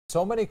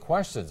So many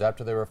questions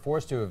after they were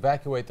forced to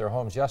evacuate their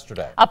homes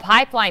yesterday. A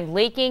pipeline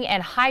leaking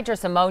and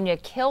hydrous ammonia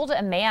killed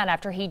a man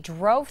after he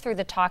drove through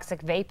the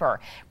toxic vapor.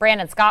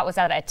 Brandon Scott was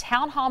at a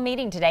town hall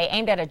meeting today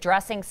aimed at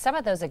addressing some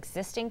of those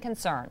existing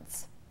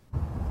concerns.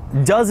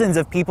 Dozens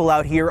of people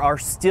out here are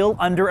still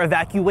under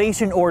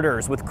evacuation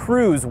orders, with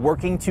crews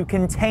working to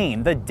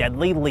contain the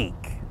deadly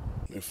leak.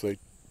 If they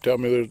tell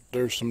me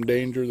there's some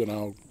danger, then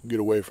I'll get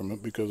away from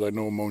it because I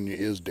know ammonia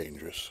is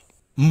dangerous.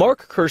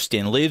 Mark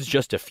Kirsten lives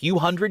just a few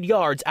hundred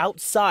yards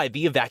outside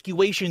the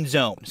evacuation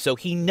zone, so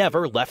he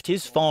never left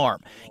his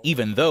farm,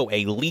 even though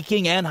a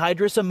leaking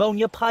anhydrous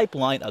ammonia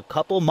pipeline a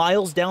couple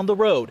miles down the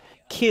road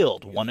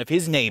killed one of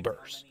his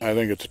neighbors. I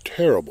think it's a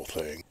terrible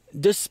thing.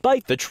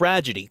 Despite the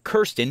tragedy,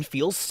 Kirsten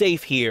feels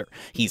safe here.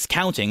 He's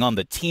counting on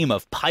the team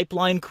of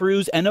pipeline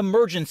crews and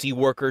emergency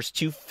workers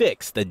to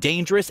fix the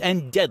dangerous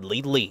and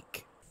deadly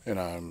leak. And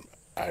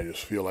I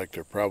just feel like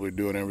they're probably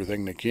doing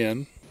everything they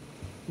can.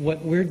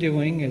 What we're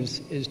doing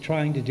is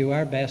trying to do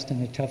our best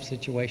in a tough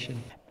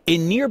situation.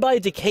 In nearby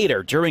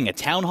Decatur, during a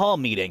town hall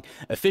meeting,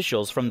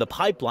 officials from the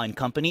pipeline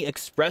company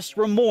expressed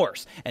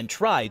remorse and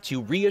tried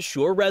to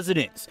reassure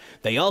residents.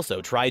 They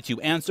also tried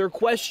to answer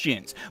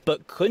questions,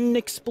 but couldn't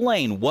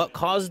explain what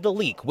caused the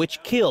leak,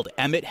 which killed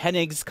Emmett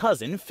Hennig's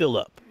cousin,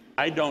 Philip.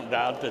 I don't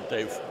doubt that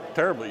they're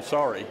terribly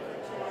sorry.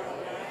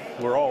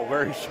 We're all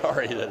very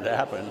sorry that it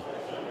happened.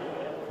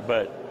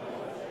 But,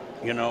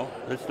 you know,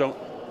 let's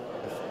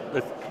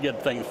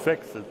get things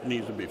fixed that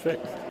needs to be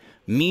fixed.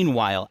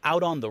 Meanwhile,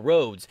 out on the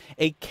roads,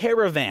 a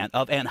caravan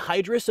of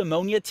anhydrous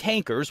ammonia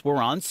tankers were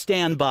on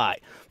standby.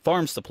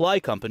 Farm supply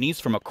companies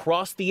from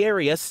across the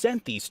area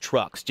sent these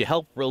trucks to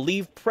help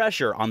relieve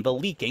pressure on the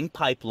leaking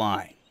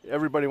pipeline.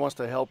 Everybody wants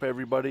to help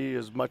everybody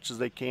as much as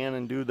they can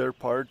and do their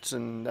parts,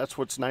 and that's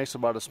what's nice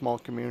about a small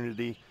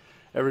community.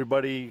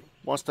 Everybody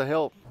wants to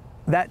help.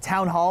 That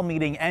town hall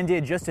meeting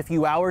ended just a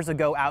few hours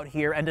ago out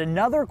here, and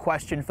another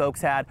question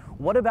folks had: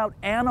 what about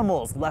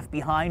animals left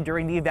behind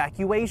during the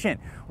evacuation?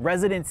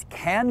 Residents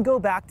can go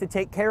back to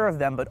take care of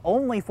them, but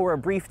only for a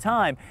brief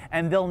time,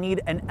 and they'll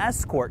need an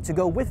escort to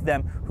go with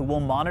them who will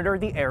monitor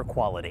the air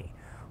quality.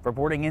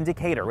 Reporting in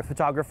Decatur with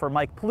photographer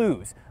Mike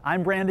Plews,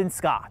 I'm Brandon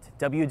Scott,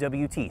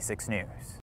 WWT 6 News.